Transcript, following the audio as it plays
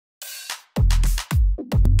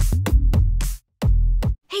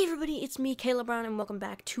everybody, it's me, Kayla Brown, and welcome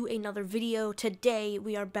back to another video. Today,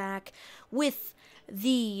 we are back with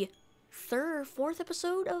the fourth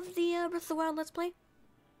episode of the Breath of the Wild Let's Play.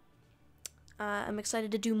 I'm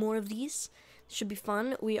excited to do more of these. It should be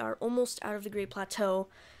fun. We are almost out of the Great Plateau,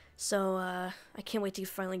 so I can't wait to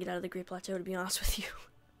finally get out of the Great Plateau, to be honest with you.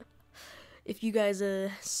 If you guys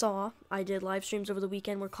saw, I did live streams over the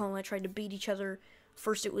weekend where Colin and I tried to beat each other.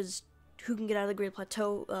 First, it was who can get out of the Great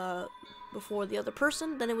Plateau before the other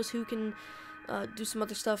person. Then it was who can do some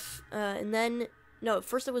other stuff. And then, no,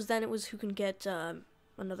 first it was who can get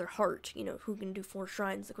another heart. You know, who can do 4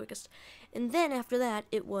 shrines the quickest. And then after that,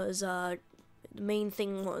 it was, the main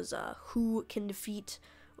thing was who can defeat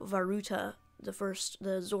Varuta the first,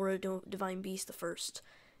 the Zora Divine Beast the first.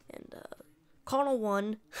 And Connell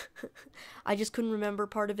won. I just couldn't remember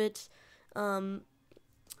part of it.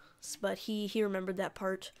 But he remembered that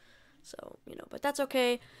part. So, you know, but that's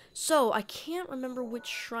okay. So, I can't remember which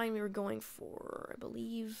shrine we were going for. I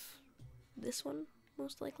believe this one,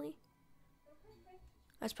 most likely.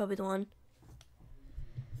 That's probably the one.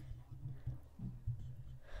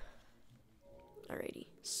 Alrighty.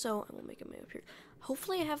 So, I will make a move here.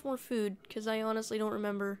 Hopefully I have more food, because I honestly don't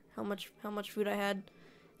remember how much food I had.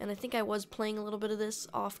 And I think I was playing a little bit of this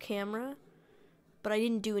off camera, but I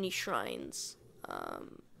didn't do any shrines.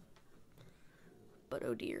 But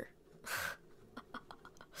oh dear.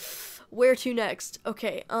 Where to next?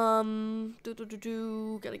 Okay, gotta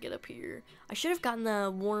get up here. I should have gotten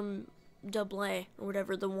the warm doublet, or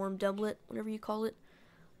whatever, the warm doublet, whatever you call it.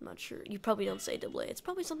 I'm not sure. You probably don't say doublet. It's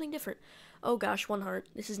probably something different. Oh gosh, 1 heart.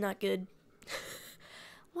 This is not good.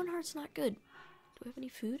 1 heart's not good. Do we have any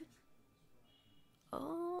food?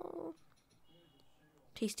 Oh.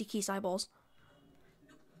 Tasty Keese eyeballs.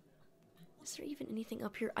 Is there even anything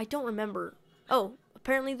up here? I don't remember. Oh,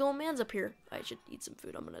 apparently the old man's up here. I should eat some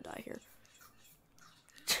food. I'm gonna die here.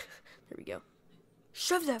 There we go.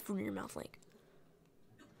 Shove that food in your mouth, Link.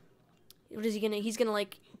 What is he gonna? He's gonna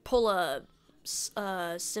like pull a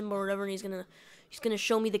symbol or whatever, and he's gonna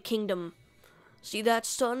show me the kingdom. See that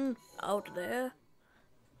sun out there?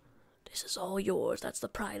 This is all yours. That's the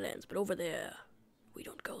Pride Lands, but over there, we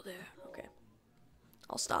don't go there. Okay,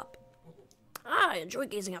 I'll stop. I enjoy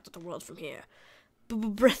gazing out at the world from here.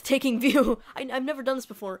 Breathtaking view. I've never done this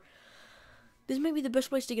before. This may be the best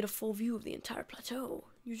place to get a full view of the entire plateau.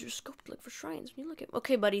 Use your scope to look for shrines when you look at.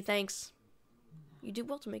 Okay, buddy, thanks. You did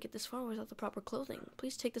well to make it this far without the proper clothing.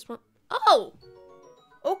 Please take this one. Oh!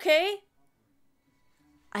 Okay.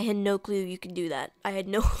 I had no clue you could do that. I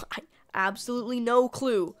absolutely no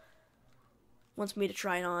clue. Wants me to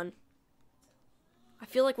try it on. I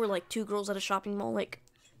feel like we're like 2 girls at a shopping mall, like,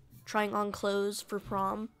 trying on clothes for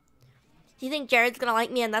prom. Do you think Jared's gonna like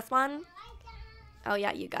me in this one? Oh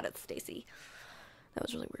yeah, you got it, Stacy. That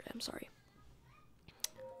was really weird. I'm sorry.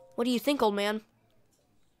 What do you think, old man?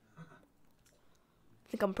 I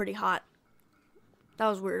think I'm pretty hot. That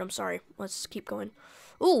was weird. I'm sorry. Let's keep going.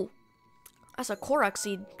 Ooh, that's a Korok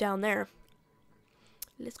seed down there.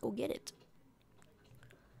 Let's go get it.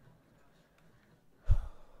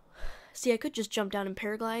 See, I could just jump down and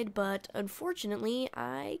paraglide, but unfortunately,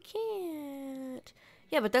 I can't.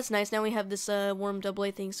 Yeah, but that's nice. Now we have this warm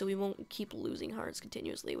doublet thing, so we won't keep losing hearts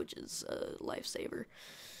continuously, which is a lifesaver.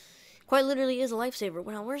 Quite literally is a lifesaver.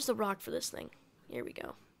 Now, where's the rock for this thing? Here we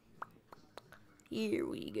go. Here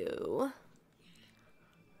we go.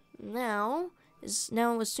 Now, as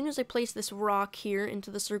soon as I place this rock here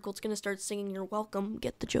into the circle, it's going to start singing "You're welcome."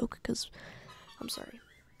 Get the joke? Because, I'm sorry.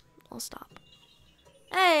 I'll stop.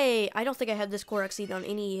 Hey! I don't think I had this Korok seed on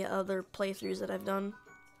any other playthroughs that I've done.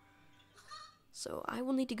 So I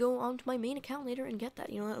will need to go onto my main account later and get that.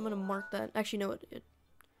 You know what? I'm going to mark that. Actually, no,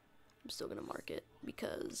 I'm still going to mark it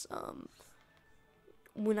because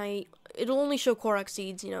it'll only show Korok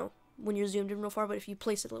seeds, you know, when you're zoomed in real far, but if you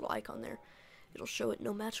place a little icon there, it'll show it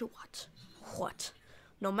no matter what.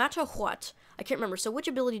 No matter what. I can't remember. So which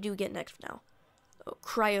ability do we get next now? Oh,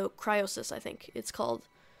 cryosis, I think it's called.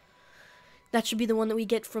 That should be the one that we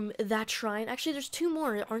get from that shrine. Actually, there's 2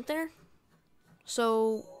 more, aren't there?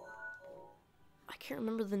 So I can't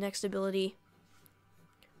remember the next ability.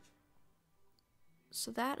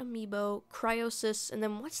 So that amiibo, cryosis, and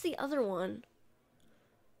then what's the other one?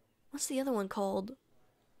 What's the other one called?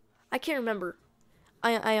 I can't remember.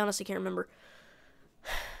 I honestly can't remember.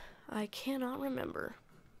 I cannot remember.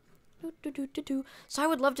 So I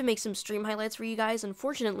would love to make some stream highlights for you guys.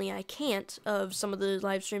 Unfortunately, I can't of some of the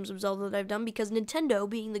live streams of Zelda that I've done because Nintendo,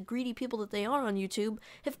 being the greedy people that they are on YouTube,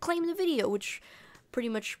 have claimed the video, which pretty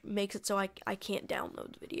much makes it so I can't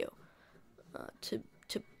download the video to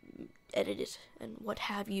edit it and what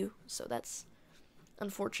have you. So that's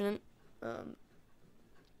unfortunate.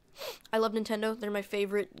 I love Nintendo. They're my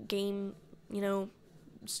favorite game, you know,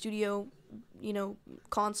 studio, you know,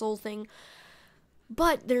 console thing.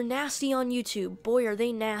 But they're nasty on YouTube. Boy, are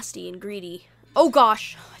they nasty and greedy. Oh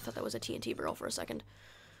gosh! I thought that was a TNT barrel for a second.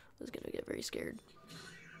 I was gonna get very scared.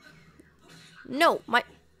 No, my...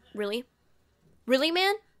 Really? Really,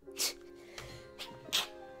 man?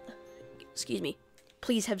 Excuse me.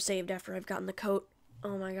 Please have saved after I've gotten the coat.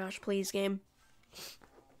 Oh my gosh, please, game.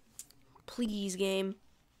 Please, game.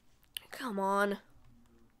 Come on.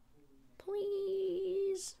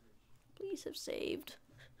 Please. Please have saved.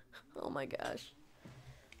 Oh my gosh.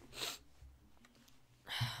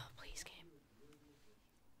 Please, game.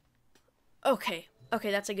 Okay.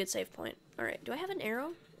 Okay, that's a good save point. Alright, do I have an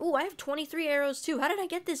arrow? Ooh, I have 23 arrows too. How did I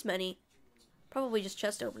get this many? Probably just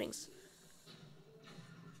chest openings.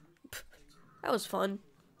 Pff, that was fun.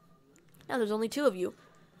 Now there's only 2 of you.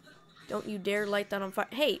 Don't you dare light that on fire.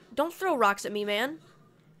 Hey, don't throw rocks at me, man.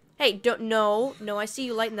 Hey, don't... No, I see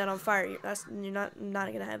you lighting that on fire. You're not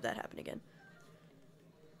gonna have that happen again.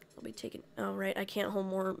 I'll be taking... Oh, right, I can't hold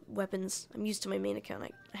more weapons. I'm used to my main account.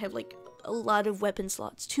 I have, like, a lot of weapon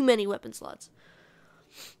slots. Too many weapon slots.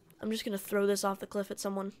 I'm just gonna throw this off the cliff at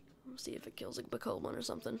someone. See if it kills a Bacobon or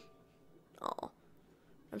something. Oh,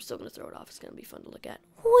 I'm still gonna throw it off. It's gonna be fun to look at.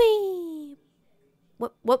 Whee!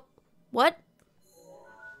 What?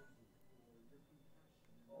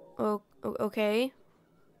 Oh, okay.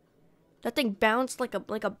 That thing bounced like a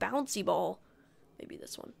bouncy ball. Maybe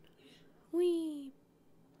this one. Whee!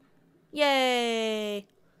 Yay!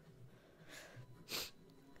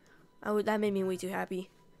 That made me way too happy.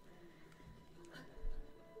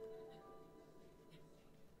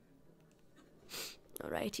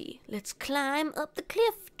 Alrighty, let's climb up the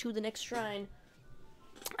cliff to the next shrine.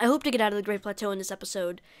 I hope to get out of the Great Plateau in this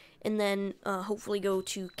episode, and then hopefully go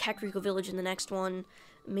to Kakariko Village in the next one.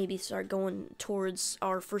 Maybe start going towards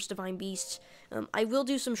our first Divine Beast. I will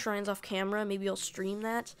do some shrines off camera. Maybe I'll stream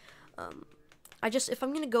that. If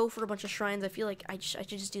I'm gonna go for a bunch of shrines, I feel like I should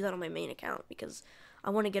just do that on my main account because I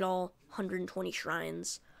want to get all 120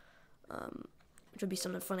 shrines. Which would be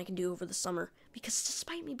something fun I can do over the summer. Because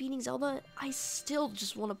despite me beating Zelda, I still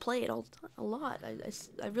just want to play it a lot.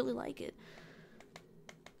 I really like it.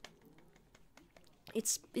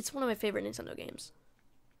 It's one of my favorite Nintendo games.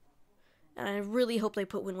 And I really hope they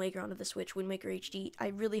put Wind Waker onto the Switch, Wind Waker HD. I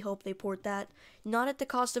really hope they port that. Not at the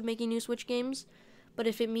cost of making new Switch games, but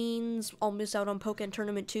if it means I'll miss out on Pokken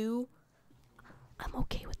Tournament 2, I'm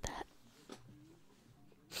okay with that.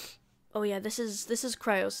 Oh yeah, this is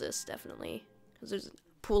Cryosis, definitely. Because there's a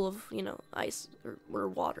pool of, you know, ice or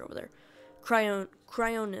water over there.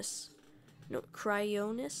 Cryonis. No,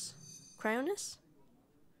 Cryonis? Cryonis?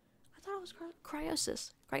 I thought it was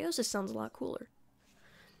Cryosis. Cryosis sounds a lot cooler.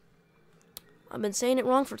 I've been saying it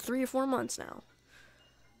wrong for 3 or 4 months now.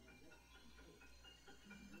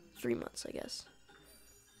 3 months, I guess.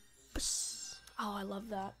 Psst. Oh, I love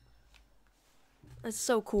that. That's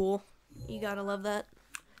so cool. You gotta love that.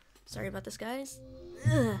 Sorry about this, guys.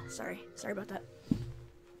 Ugh, sorry about that.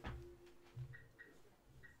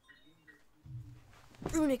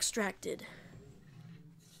 Rune extracted.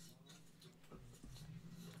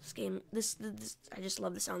 This game, this I just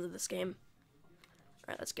love the sounds of this game.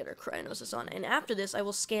 Alright, let's get our Cryonosis on. And after this, I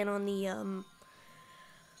will scan on the,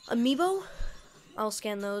 Amiibo. I'll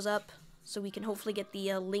scan those up, so we can hopefully get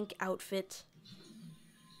the, Link outfit.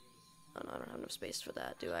 Oh, no, I don't have enough space for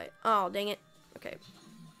that, do I? Oh, dang it. Okay.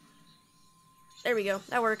 There we go.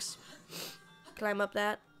 That works. Climb up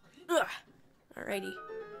that. Ugh. Alrighty.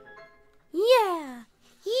 Yeah!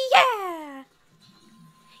 Yeah!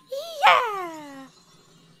 Yeah!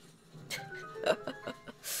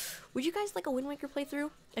 Would you guys like a Wind Waker playthrough?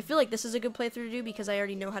 I feel like this is a good playthrough to do because I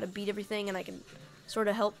already know how to beat everything and I can sort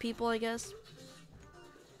of help people, I guess.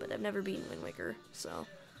 But I've never beaten Wind Waker, so...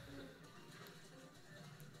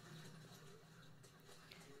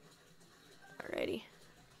 Alrighty.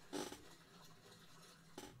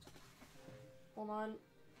 Hold on.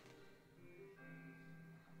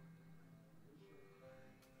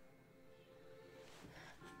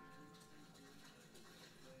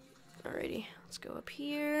 Alrighty, let's go up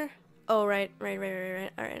here. Oh, right.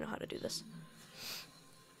 Alright, I know how to do this.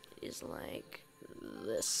 It is like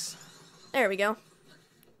this. There we go.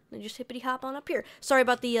 Then just hippity hop on up here. Sorry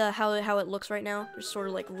about the how it looks right now. There's sort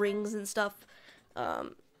of like rings and stuff.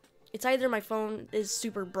 It's either my phone is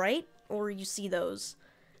super bright or you see those.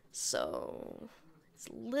 So it's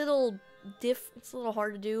a little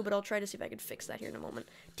hard to do, but I'll try to see if I can fix that here in a moment.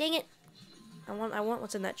 Dang it! I want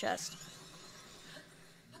what's in that chest.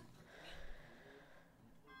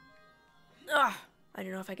 Ugh, I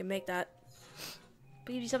don't know if I can make that.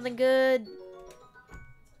 Please be something good.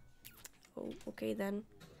 Oh, okay then.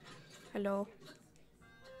 Hello.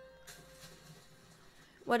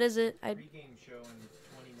 What is it? Pre-game show in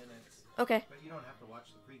 20 minutes. Okay. But you don't have to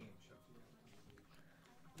watch the pre-game show.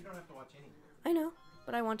 You don't have to watch anything. I know,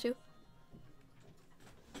 but I want to.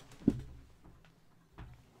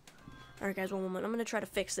 Alright guys, one moment. I'm gonna try to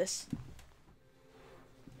fix this.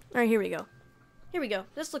 Alright, here we go. Here we go.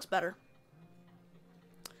 This looks better.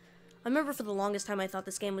 I remember for the longest time I thought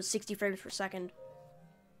this game was 60 frames per second.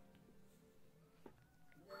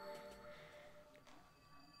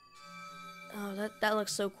 Oh, that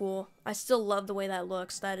looks so cool. I still love the way that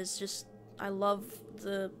looks. That is just... I love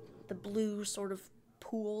the blue sort of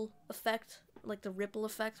pool effect. Like the ripple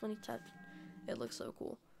effect when you touch. It looks so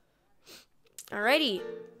cool. Alrighty.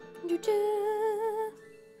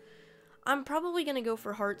 I'm probably gonna go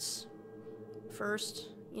for hearts first.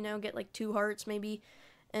 You know, get like 2 hearts maybe.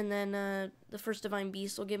 And then the first Divine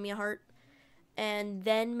Beast will give me a heart. And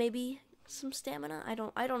then maybe some stamina. I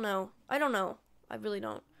don't know. I don't know. I really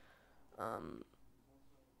don't.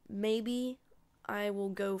 Maybe I will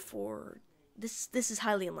go for this is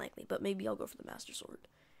highly unlikely, but maybe I'll go for the Master Sword.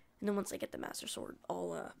 And then once I get the Master Sword,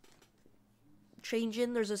 I'll change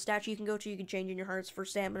in. There's a statue you can go to. You can change in your hearts for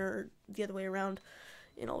stamina or the other way around.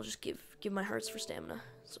 And I'll just give my hearts for stamina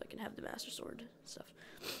so I can have the Master Sword stuff.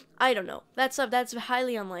 I don't know. That's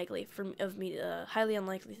highly unlikely highly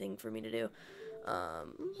unlikely thing for me to do.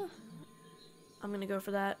 I'm gonna go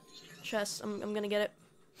for that chest. I'm gonna get it.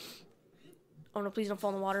 Oh no! Please don't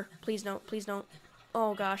fall in the water. Please don't. Please don't.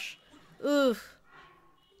 Oh gosh. Oof.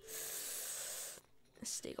 This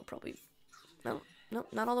steak will probably. No,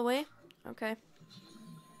 not all the way. Okay.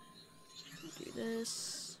 Do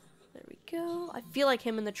this. There we go. I feel like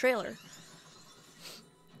him in the trailer.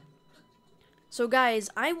 So guys,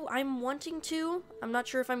 I'm wanting to. I'm not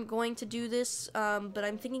sure if I'm going to do this, but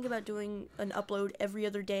I'm thinking about doing an upload every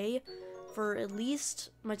other day for at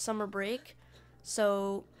least my summer break.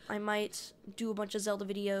 So I might do a bunch of Zelda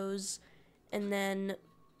videos, and then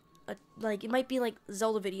like it might be like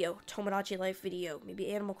Zelda video, Tomodachi Life video, maybe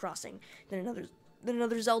Animal Crossing, then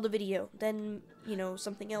another Zelda video, then you know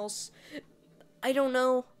something else. I don't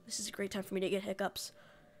know. This is a great time for me to get hiccups.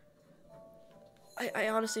 I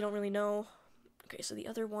honestly don't really know. Okay, so the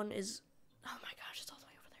other one is, oh my gosh, it's all the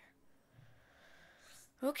way over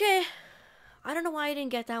there. Okay, I don't know why I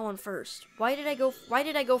didn't get that one first. Why did I go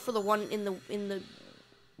for the one in the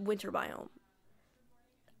winter biome?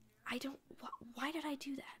 Why did I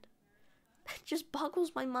do that? That just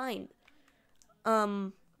boggles my mind.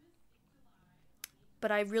 But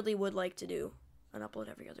I really would like to do an upload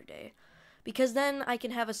every other day, because then I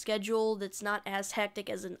can have a schedule that's not as hectic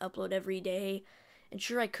as an upload every day. And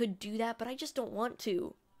sure, I could do that, but I just don't want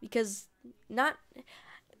to, because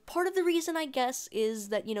part of the reason, I guess, is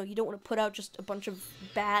that, you know, you don't want to put out just a bunch of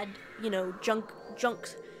bad, you know, junk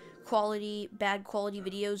quality, bad quality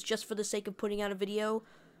videos just for the sake of putting out a video.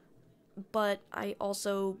 But I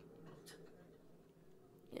also,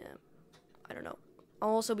 yeah, I don't know. I'll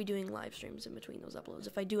also be doing live streams in between those uploads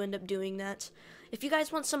if I do end up doing that. If you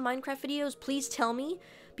guys want some Minecraft videos, please tell me,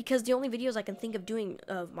 because the only videos I can think of doing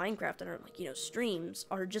of Minecraft that aren't like, you know, streams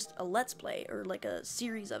are just a Let's Play or like a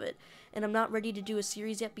series of it. And I'm not ready to do a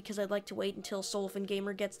series yet because I'd like to wait until Solifin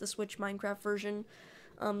Gamer gets the Switch Minecraft version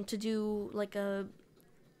to do like a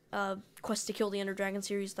Quest to Kill the Ender Dragon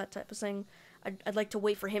series, that type of thing. I'd like to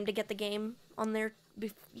wait for him to get the game on there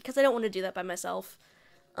because I don't want to do that by myself.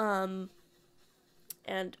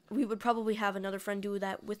 And we would probably have another friend do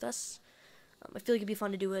that with us. I feel like it'd be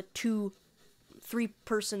fun to do a 2-3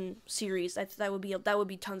 person series. That would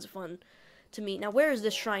be tons of fun to me. Now, where is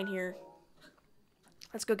this shrine here?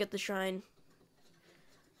 Let's go get the shrine.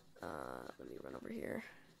 Let me run over here.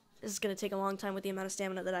 This is gonna take a long time with the amount of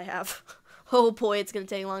stamina that I have. Oh boy, it's gonna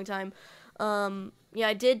take a long time. Yeah,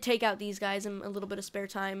 I did take out these guys in a little bit of spare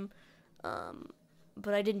time,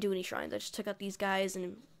 but I didn't do any shrines. I just took out these guys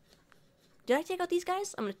and. Did I take out these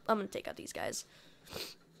guys? I'm gonna take out these guys.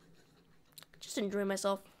 Just enjoy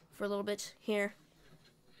myself for a little bit here.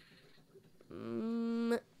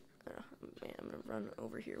 Man, I'm gonna run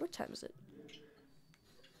over here. What time is it?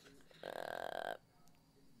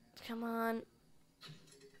 Come on.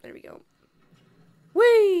 There we go.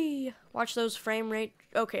 Whee! Watch those frame rate.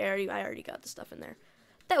 Okay, I already got the stuff in there.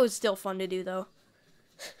 That was still fun to do, though.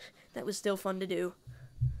 That was still fun to do.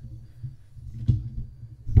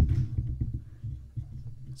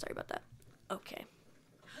 Sorry about that. Okay.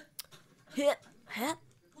 Hit.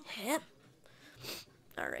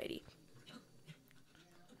 Alrighty.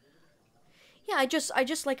 Yeah, I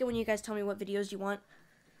just like it when you guys tell me what videos you want,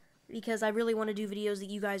 because I really want to do videos that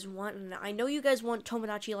you guys want, and I know you guys want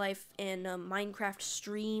Tomodachi Life and Minecraft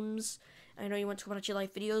streams I know you want Tomodachi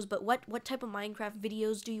Life videos, but what type of Minecraft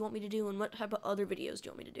videos do you want me to do, and what type of other videos do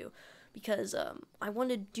you want me to do? Because I want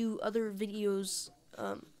to do other videos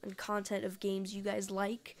and content of games you guys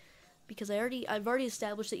like, because I've already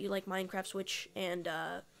established that you like Minecraft Switch and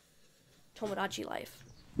Tomodachi Life.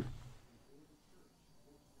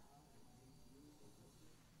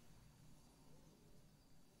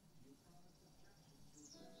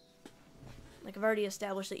 Like, I've already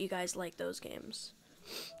established that you guys like those games.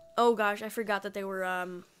 Oh gosh, I forgot that there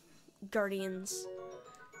were guardians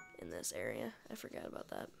in this area. I forgot about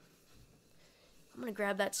that. I'm gonna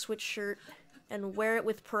grab that Switch shirt and wear it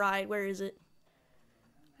with pride. Where is it?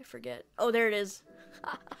 I forget. Oh, there it is.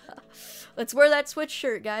 Let's wear that Switch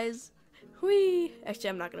shirt, guys. Whee! Actually,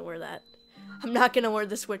 I'm not gonna wear that. I'm not gonna wear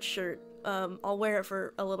the Switch shirt. I'll wear it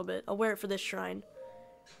for a little bit. I'll wear it for this shrine.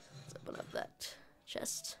 Let's open up that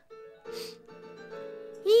chest.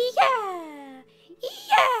 Yeah!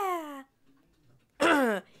 Yeah!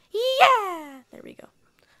 Yeah! There we go.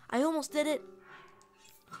 I almost did it.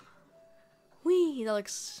 Whee! That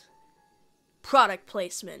looks... Product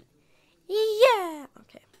placement. Yeah!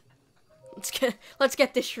 Okay. Let's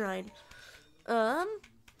get this shrine. I'm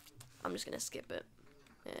just gonna skip it.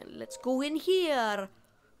 And let's go in here.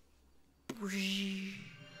 Yeah.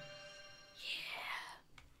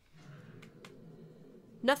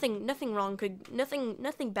 Nothing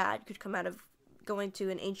bad could come out of going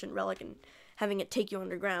to an ancient relic and having it take you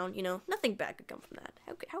underground, you know? Nothing bad could come from that.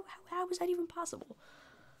 How is that even possible?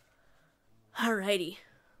 Alrighty.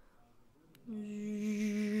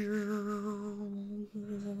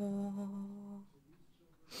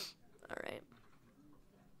 Alright.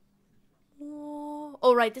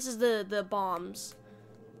 Oh, right, this is the bombs.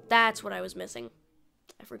 That's what I was missing.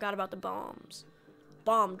 I forgot about the bombs.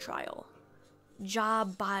 Bomb trial. Beige.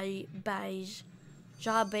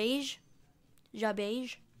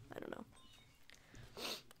 I don't know.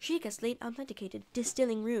 Sheikah slate authenticated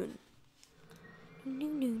distilling rune.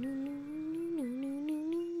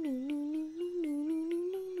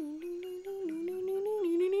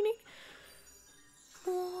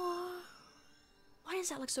 Why does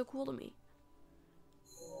that look so cool to me?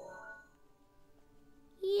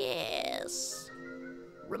 Yes.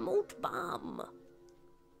 Remote bomb.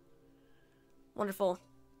 Wonderful.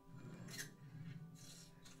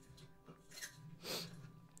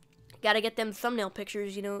 Gotta get them thumbnail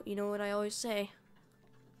pictures, you know what I always say.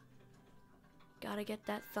 Gotta get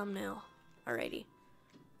that thumbnail. Alrighty.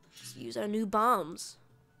 Let's use our new bombs.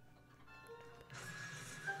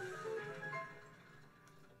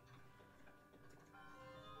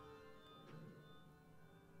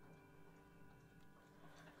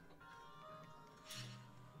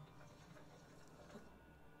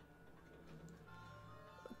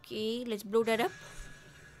 Okay, let's blow that up.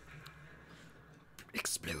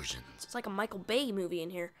 Explosions. It's like a Michael Bay movie in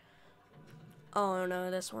here. Oh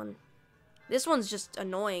no, this one. This one's just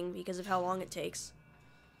annoying because of how long it takes.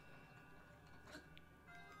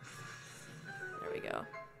 There we go.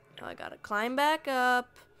 Now I gotta climb back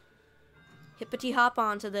up. Hippity hop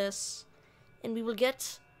onto this. And we will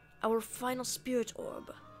get our final spirit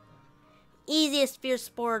orb. Easiest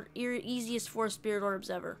four spirit orbs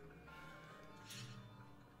ever.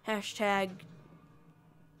 Hashtag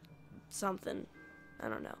something. I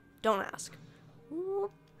don't know. Don't ask. Ooh,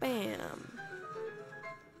 bam.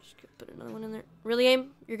 Just gonna put another one in there. Really,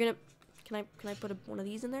 Aim? You're gonna... Can I put one of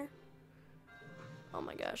these in there? Oh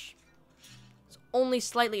my gosh. It's only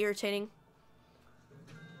slightly irritating.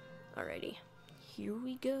 Alrighty. Here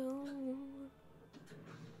we go.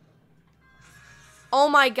 Oh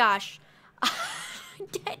my gosh. I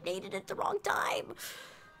detonated at the wrong time.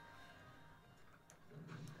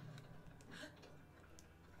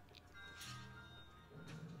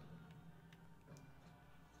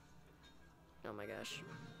 Oh my gosh.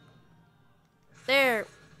 There.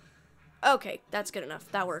 Okay, that's good enough.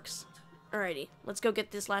 That works. Alrighty, let's go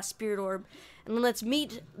get this last spirit orb. And then let's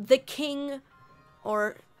meet the king.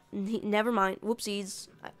 Or, never mind. Whoopsies.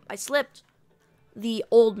 I slipped. The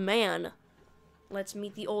old man. Let's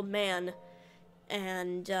meet the old man.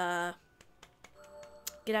 And, get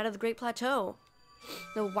out of the Great Plateau.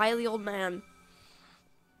 The wily old man.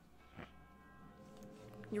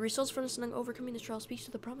 Your results for overcoming this trial speaks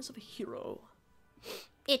to the promise of a hero.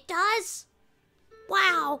 It does?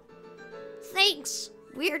 Wow. Thanks,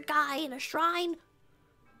 weird guy in a shrine.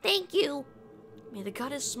 Thank you. May the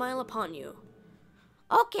goddess smile upon you.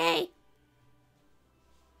 Okay.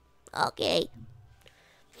 Okay.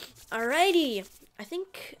 Alrighty. I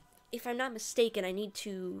think, if I'm not mistaken, I need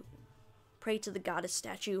to pray to the goddess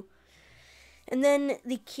statue. And then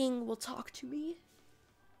the king will talk to me.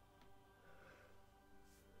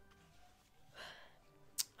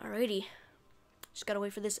 Alrighty. Just gotta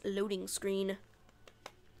wait for this loading screen.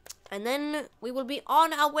 And then we will be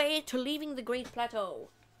on our way to leaving the Great Plateau.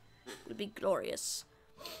 It'll be glorious.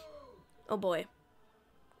 Oh boy.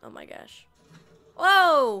 Oh my gosh.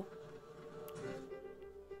 Whoa!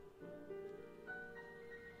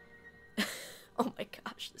 Oh my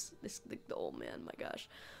gosh, the old man, my gosh.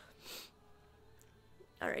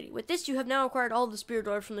 Alrighty, with this you have now acquired all the spirit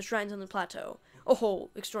ore from the shrines on the plateau. Oh,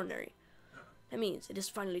 extraordinary. That means it is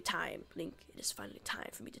finally time, Link, it is finally time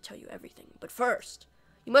for me to tell you everything. But first,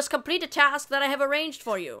 you must complete a task that I have arranged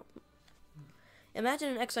for you. Imagine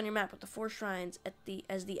an X on your map with the 4 shrines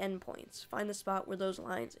as the endpoints. Find the spot where those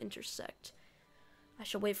lines intersect. I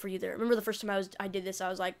shall wait for you there. Remember the first time I did this, I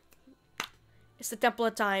was like, it's the Temple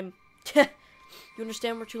of Time. You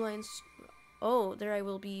understand where 2 lines? Oh, there I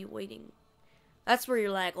will be waiting. That's where you're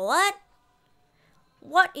like, what?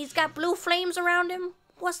 What? He's got blue flames around him?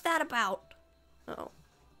 What's that about? Uh-oh.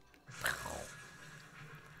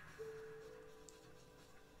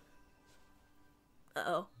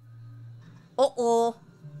 Uh-oh. Uh-oh.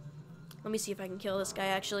 Let me see if I can kill this guy,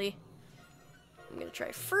 actually. I'm gonna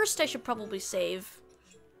try. First, I should probably save.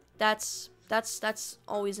 That's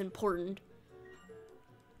always important.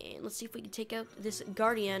 And let's see if we can take out this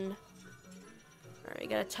guardian. Alright,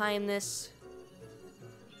 gotta time this.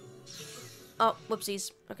 Oh,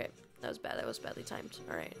 whoopsies. Okay, that was bad. That was badly timed.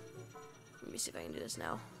 Alright. Let me see if I can do this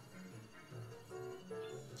now.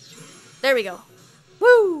 There we go.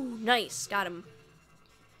 Woo! Nice. Got him.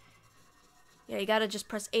 Yeah, you gotta just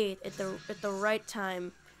press 8 at the right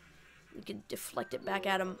time. You can deflect it back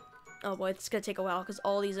at him. Oh boy, it's gonna take a while because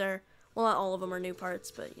all these are, well, not all of them are new parts,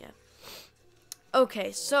 but yeah.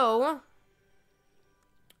 Okay, so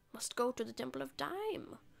must go to the Temple of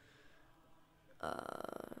Time.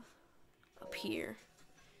 Up here.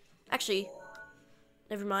 Actually,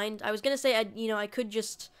 never mind. I was gonna say I could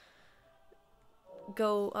just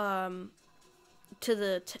go to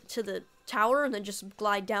the tower and then just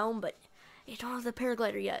glide down, but I don't have the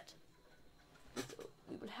paraglider yet. So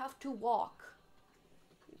we would have to walk.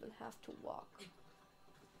 We would have to walk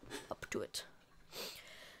up to it.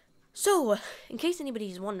 So, in case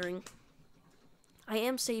anybody's wondering, I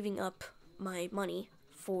am saving up my money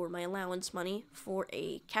for my allowance money for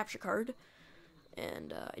a capture card,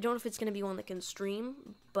 and I don't know if it's going to be one that can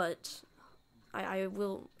stream, but I am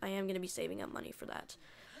going to be saving up money for that.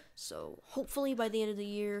 So, hopefully by the end of the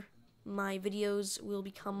year, my videos will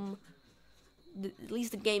become, at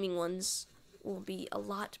least the gaming ones, will be a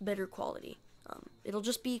lot better quality. It'll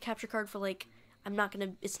just be a capture card for, like,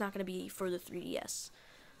 it's not gonna be for the 3DS.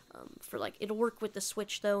 For, like, it'll work with the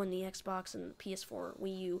Switch, though, and the Xbox and the PS4,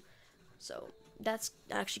 Wii U. So, that's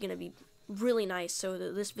actually gonna be really nice. So,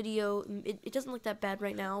 this video, it doesn't look that bad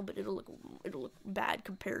right now, but it'll look bad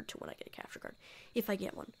compared to when I get a capture card. If I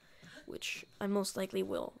get one, which I most likely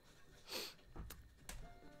will.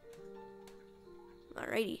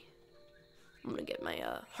 Alrighty. I'm gonna get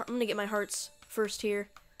my hearts first here.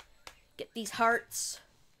 Get these hearts.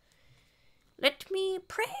 Let me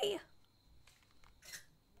pray.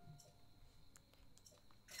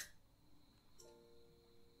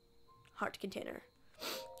 Heart container.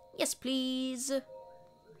 Yes, please.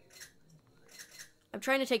 I'm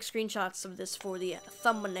trying to take screenshots of this for the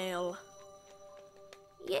thumbnail.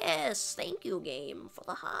 Yes, thank you, game, for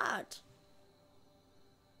the heart.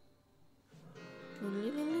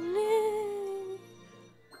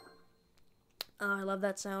 Oh, I love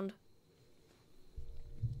that sound.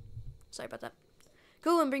 Sorry about that.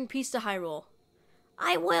 Go and bring peace to Hyrule.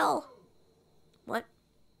 I will. What?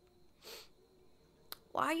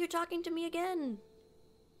 Why are you talking to me again?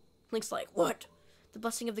 Link's like, what? The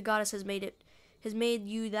blessing of the goddess has made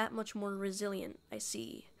you that much more resilient. I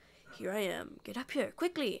see. Here I am. Get up here,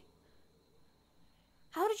 quickly.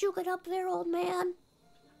 How did you get up there, old man?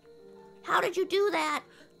 How did you do that?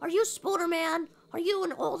 Are you Spooderman? Are you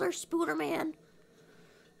an older Spooderman?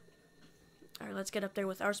 Alright, let's get up there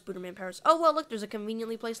with our Spooderman powers. Oh, well, look, there's a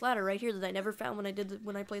conveniently placed ladder right here that I never found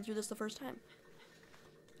when I played through this the first time.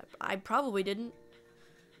 I probably didn't.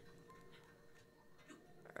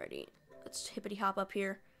 Alrighty, let's hippity hop up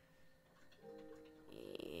here.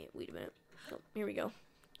 Wait a minute. Oh, here we go.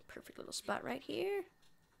 Perfect little spot right here.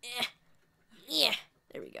 Yeah,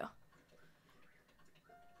 there we go.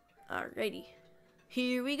 Alrighty.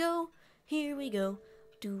 Here we go. Here we go.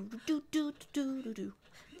 Do do do do do do do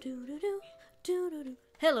do do do do do.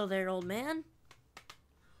 Hello there, old man.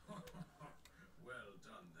 Well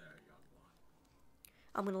done there, young one.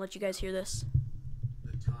 I'm gonna let you guys hear this.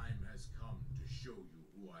 The time has come to show you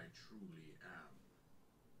who I truly am.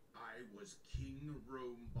 I was King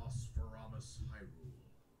Rome Bosphoramus Hyrule.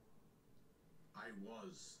 I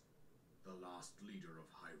was the last leader of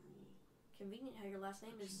Hyrule. Convenient how your last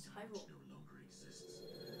name A is kingdom Hyrule. which no longer exists.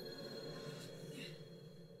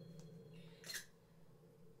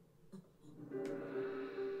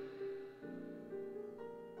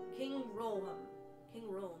 King Roham. King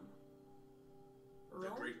Rome. The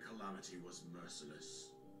Rome? great calamity was merciless.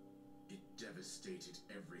 It devastated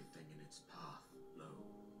everything in its path, lo,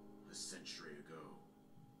 a century ago.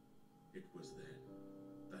 It was then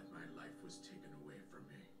that my life was taken away from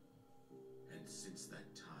me. And since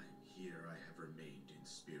that time, here I have remained in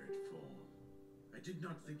spirit form. I did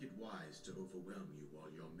not think it wise to overwhelm you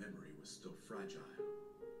while your memory was still fragile.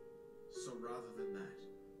 So rather than that,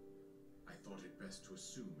 I thought it best to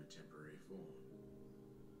assume a temporary form.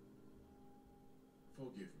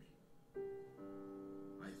 Forgive me.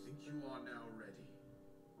 I think you are now ready.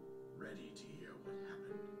 Ready to hear what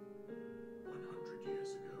happened 100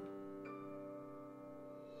 years ago.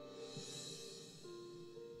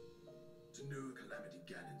 To know Calamity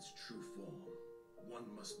Ganon's true form, one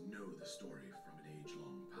must know the story from an age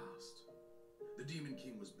long past. The Demon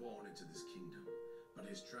King was born into this kingdom, but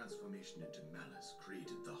his transformation into malice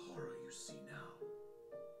created the horror you see now.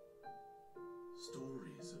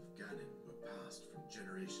 Stories of Ganon were passed from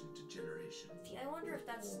generation to generation. See, I wonder if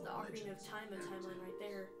that's the All Ocarina of legends Time and timeline right tales.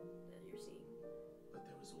 there that you're seeing. But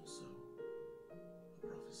there was also a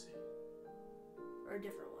prophecy. Or a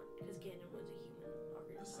different one, because Ganon was a human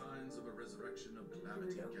Ocarina The of Time. signs of a resurrection of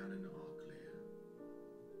Calamity Here we go. Ganon are clear,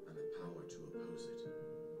 and the power to oppose it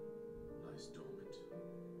lies dormant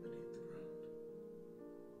beneath the ground.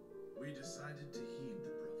 We decided to heed the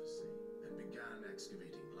prophecy and began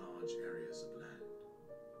excavating large areas of land.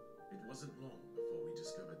 It wasn't long before we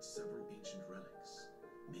discovered several ancient relics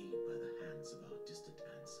made by the hands of our distant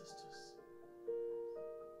ancestors.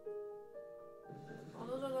 Oh,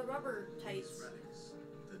 those are the rubber These types. relics,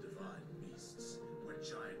 the divine beasts, were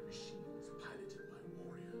giant machines piloted by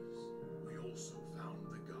warriors. We also found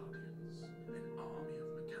the Guardians, an army of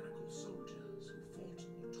mechanical soldiers who fought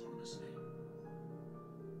autonomously.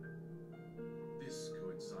 This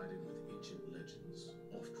coincided with ancient legends,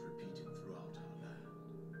 oft repeated throughout our land.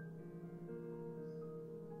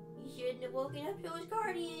 You shouldn't have woken up those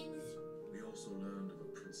guardians. We also learned of a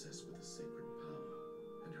princess with a sacred power,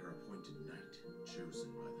 and her appointed knight, chosen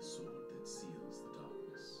by the sword that seals the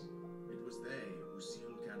darkness. It was they who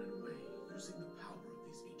sealed Ganon away, using the power of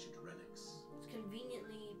these ancient relics. It's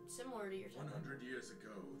conveniently similar to your timeline. 100 years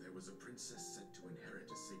ago, there was a princess set to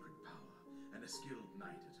inherit a sacred power, and a skilled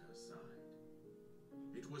knight at her side.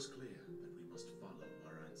 It was clear that we must follow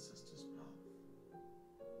our ancestors' path.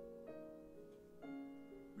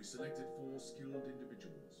 We selected 4 skilled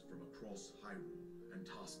individuals from across Hyrule and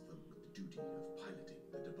tasked them with the duty of piloting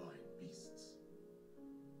the divine beasts.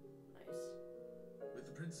 Nice. With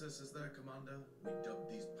the princess as their commander, we dubbed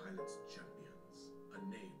these pilots champions, a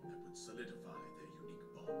name that would solidify their unique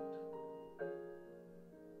bond.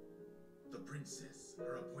 The princess,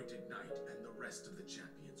 her appointed knight, and the rest of the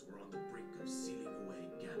champions were on the brink of sealing away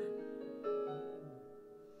Ganon.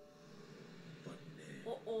 But nay,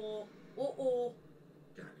 Uh-oh. Uh-oh.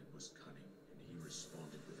 Ganon was cunning, and he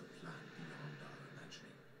responded with a plan beyond our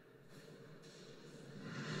imagining.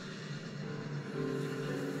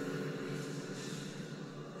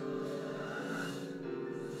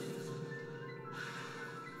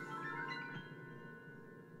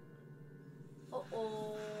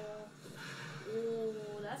 Uh-oh. Oh,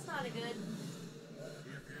 that's not a good...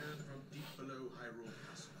 He appeared from deep below Hyrule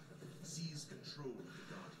Castle, seized control of the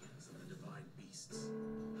Guardians and the divine beasts,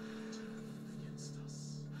 and turned against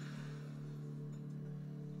us.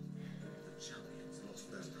 The champions lost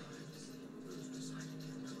their prize, those decided to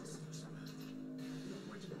renounce as well. The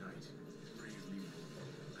appointed knight, bravely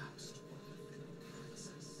collapsed while defending the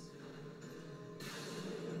princess.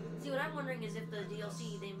 See, what I'm wondering is if the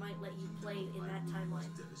DLC, they might let you play in that timeline.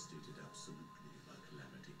 Was devastated absolutely by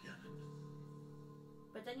Calamity Ganon.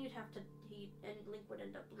 But then you'd have to... and Link would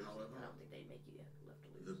end up losing. However, I don't think they'd make you left to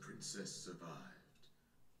lose. The princess survived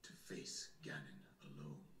to face Ganon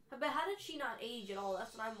alone. But how did she not age at all?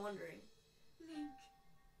 That's what I'm wondering. Link,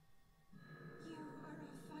 you are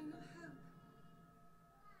our final hope.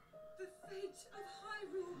 The fate of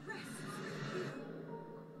Hyrule rests with you.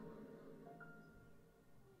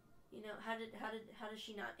 You know, how does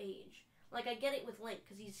she not age? Like, I get it with Link,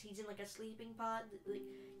 because he's in like a sleeping pod that like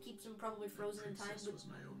keeps him probably frozen in time. Princess But, was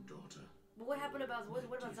my own daughter. but what happened about what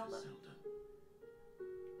about Dear Zelda?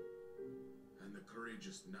 And the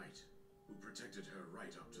courageous knight who protected her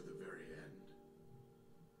right up to the very end.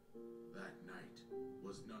 That knight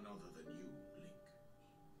was none other than you, Link.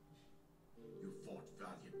 You fought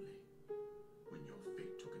valiantly when your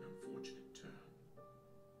fate took an unfortunate turn.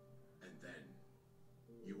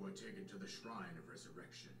 to the Shrine of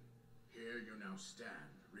Resurrection. Here you now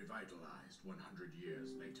stand, revitalized 100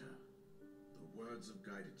 years later. The words of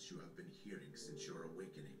guidance you have been hearing since your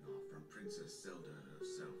awakening are from Princess Zelda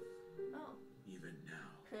herself. Oh. Even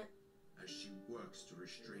now, as she works to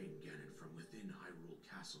restrain Ganon from within Hyrule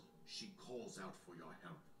Castle, she calls out for your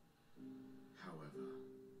help. However,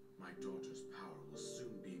 my daughter's power will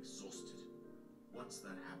soon be exhausted. Once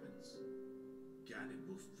that happens, Ganon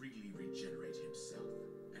will freely regenerate himself,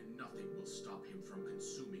 and nothing will stop him from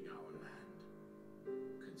consuming our land.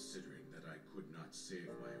 Considering that I could not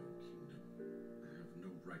save my own kingdom, I have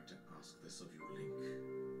no right to ask this of you, Link.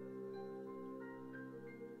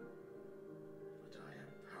 But I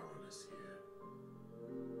am powerless here.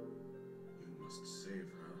 You must save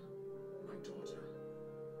her, my daughter,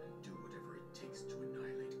 and do whatever it takes to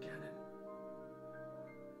annihilate Ganon.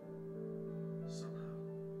 Somehow,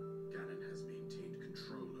 Ganon has maintained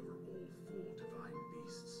control over all 4 divine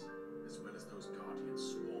beasts, as well as those guardians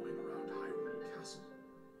swarming around Hyrule Castle.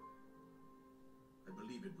 I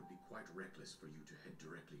believe it would be quite reckless for you to head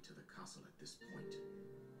directly to the castle at this point.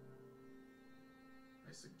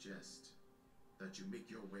 I suggest that you make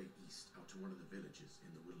your way east out to one of the villages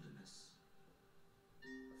in the wilderness.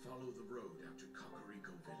 Follow the road out to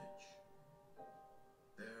Kakariko Village.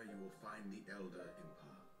 There you will find the Elder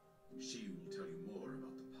Impa. She will tell you more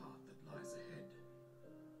about the path that lies ahead.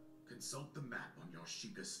 Consult the map on your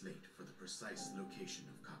Sheikah slate for the precise location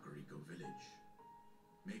of Kakariko Village.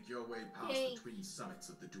 Make your way past the twin summits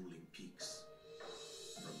of the dueling peaks.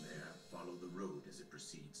 From there, follow the road as it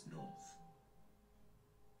proceeds north.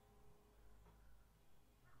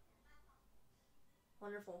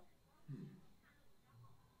 Wonderful.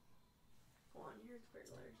 Hold on, here's the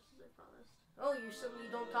paraglider, just as I promised. Oh, you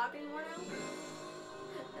don't talk anymore now?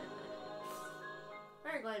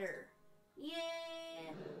 Paraglider.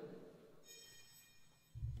 Yeah!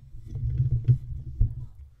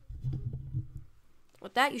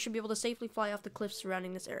 With that, you should be able to safely fly off the cliffs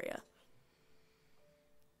surrounding this area.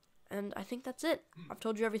 And I think that's it. I've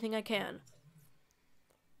told you everything I can.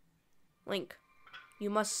 Link, you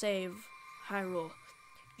must save Hyrule.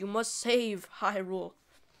 You must save Hyrule.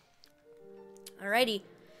 Alrighty.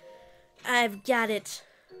 I've got it.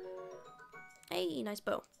 Hey, nice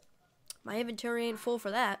bow. My inventory ain't full for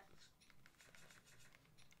that.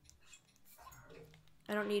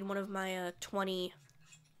 I don't need one of my 20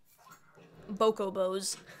 Boko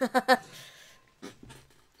bows.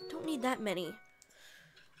 Don't need that many.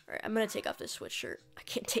 Alright, I'm gonna take off this sweatshirt. I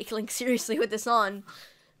can't take Link seriously with this on.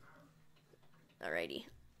 Alrighty.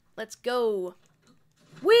 Let's go.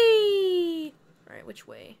 Whee! Alright, which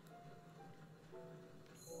way?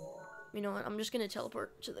 You know what? I'm just gonna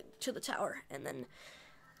teleport to the tower, and then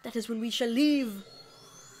that is when we shall leave.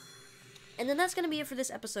 And then that's gonna be it for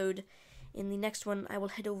this episode. In the next one, I will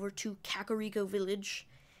head over to Kakariko Village.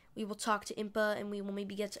 We will talk to Impa, and we will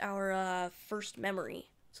maybe get our first memory,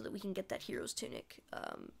 so that we can get that hero's tunic.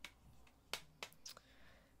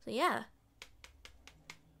 So yeah.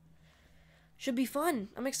 Should be fun.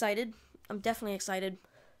 I'm excited. I'm definitely excited.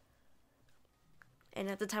 And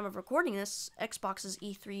at the time of recording this, Xbox's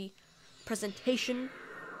E3 presentation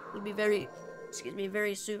will be very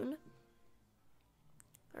soon.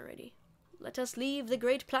 Alrighty. Let us leave the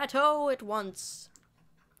Great Plateau at once.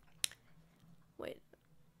 Wait.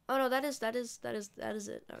 Oh no, that is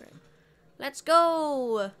it. Alright. Let's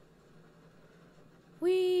go!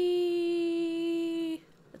 Whee!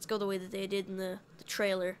 Let's go the way that they did in the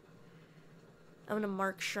trailer. I'm gonna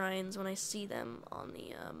mark shrines when I see them on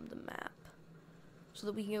the map, so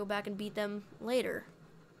that we can go back and beat them later.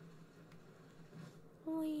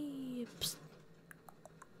 Whee! Psst.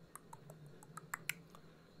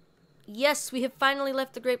 Yes, we have finally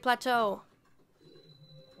left the Great Plateau.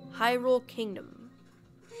 Hyrule Kingdom.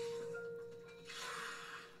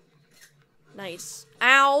 Nice.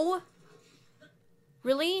 Ow!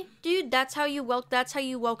 Really? Dude, that's how you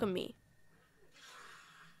welcome me.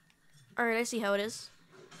 Alright, I see how it is.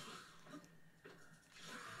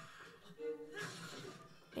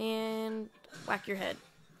 And whack your head.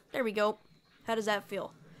 There we go. How does that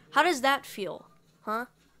feel? How does that feel? Huh?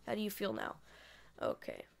 How do you feel now?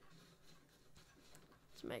 Okay.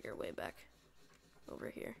 Let's make our way back over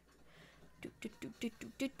here.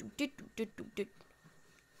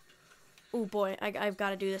 Oh boy, I've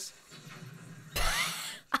got to do this.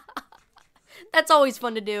 That's always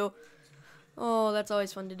fun to do. Oh, that's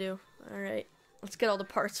always fun to do. Alright, let's get all the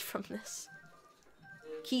parts from this.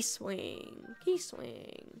 Key swing. Key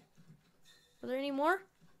swing. Are there any more?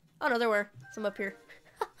 Oh no, there were. Some up here.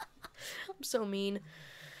 I'm so mean.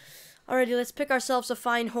 Alrighty, let's pick ourselves a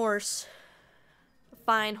fine horse. A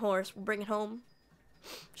fine horse. We'll bring it home.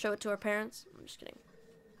 Show it to our parents. I'm just kidding.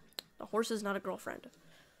 A horse is not a girlfriend.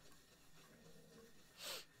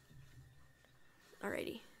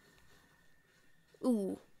 Alrighty.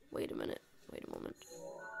 Ooh, wait a minute. Wait a moment.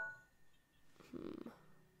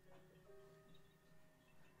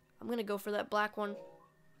 I'm gonna go for that black one.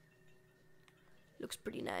 Looks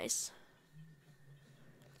pretty nice.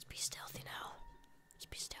 Let's be stealthy now. Let's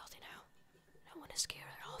be stealthy now. I don't want to scare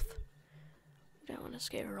her off. I don't want to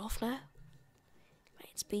scare her off now.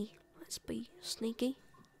 Let's be sneaky.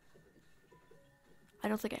 I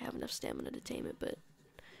don't think I have enough stamina to tame it, but...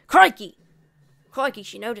 Crikey! Crikey,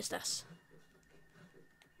 she noticed us.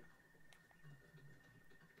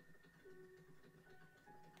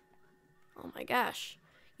 Oh my gosh.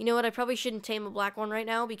 You know what, I probably shouldn't tame a black one right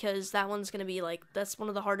now, because that one's gonna be, like, that's one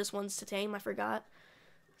of the hardest ones to tame, I forgot.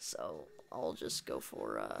 So, I'll just go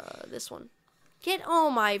for, this one. Oh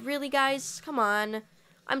my, really, guys? Come on.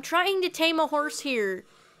 I'm trying to tame a horse here.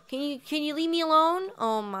 Can you leave me alone?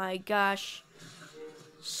 Oh my gosh.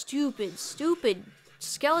 Stupid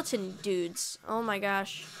skeleton dudes. Oh my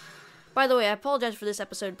gosh. By the way, I apologize for this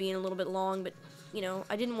episode being a little bit long, but, you know,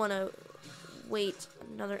 I didn't want to wait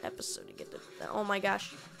another episode to get to that. Oh my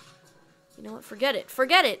gosh. You know what? Forget it.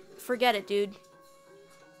 Forget it. Forget it, dude.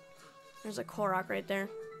 There's a Korok right there.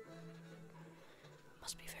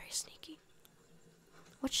 Must be very sneaky.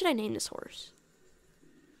 What should I name this horse?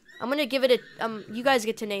 I'm gonna give it a, you guys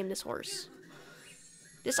get to name this horse.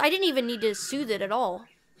 I didn't even need to soothe it at all.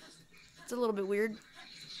 It's a little bit weird.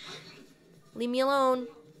 Leave me alone.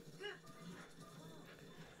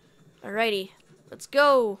 Alrighty, let's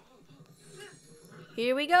go.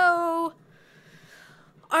 Here we go.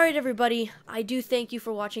 Alright, everybody, I do thank you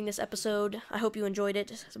for watching this episode. I hope you enjoyed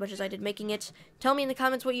it as much as I did making it. Tell me in the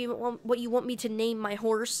comments what you want me to name my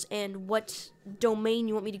horse, and what domain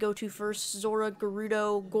you want me to go to first. Zora,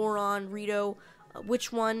 Gerudo, Goron, Rito,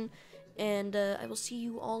 which one. And I will see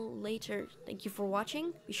you all later. Thank you for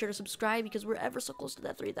watching. Be sure to subscribe, because we're ever so close to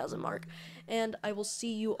that 3,000 mark. And I will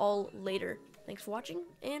see you all later. Thanks for watching,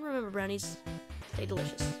 and remember, brownies, stay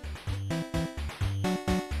delicious.